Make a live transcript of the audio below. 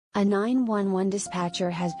A 911 dispatcher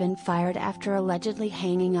has been fired after allegedly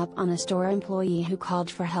hanging up on a store employee who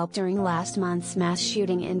called for help during last month's mass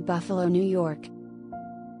shooting in Buffalo, New York.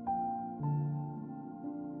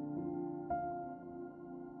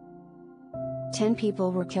 Ten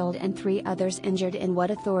people were killed and 3 others injured in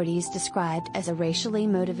what authorities described as a racially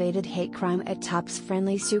motivated hate crime at Tops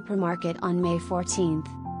Friendly Supermarket on May 14.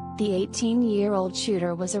 The 18-year-old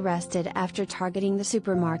shooter was arrested after targeting the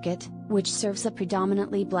supermarket, which serves a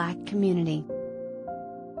predominantly black community.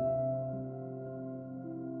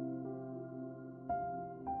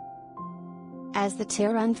 As the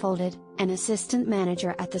tear unfolded, an assistant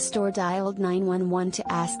manager at the store dialed 911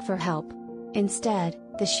 to ask for help. Instead,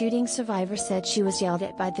 the shooting survivor said she was yelled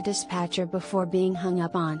at by the dispatcher before being hung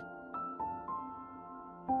up on.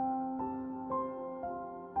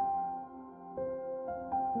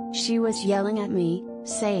 "She was yelling at me,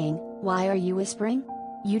 saying, 'Why are you whispering?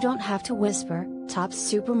 You don't have to whisper,'" Tops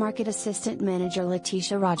Supermarket assistant manager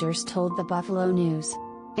Letitia Rogers told the Buffalo News.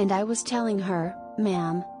 "And I was telling her,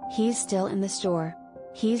 'Ma'am, he's still in the store.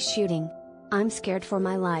 He's shooting. I'm scared for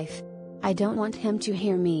my life. I don't want him to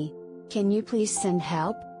hear me. Can you please send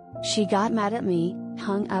help?' She got mad at me,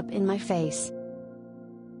 hung up in my face."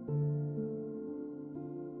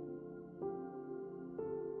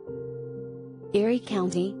 Erie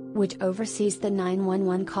County, which oversees the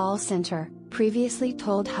 911 call center, previously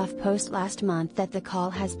told HuffPost last month that the call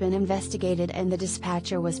has been investigated and the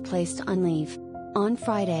dispatcher was placed on leave. On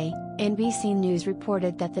Friday, NBC News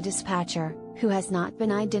reported that the dispatcher, who has not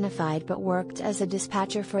been identified but worked as a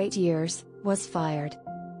dispatcher for 8 years, was fired.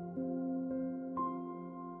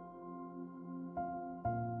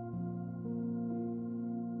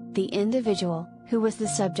 The individual, who was the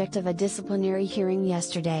subject of a disciplinary hearing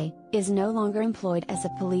yesterday, is no longer employed as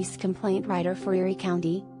a police complaint writer for Erie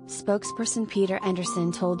County, spokesperson Peter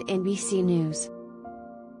Anderson told NBC News.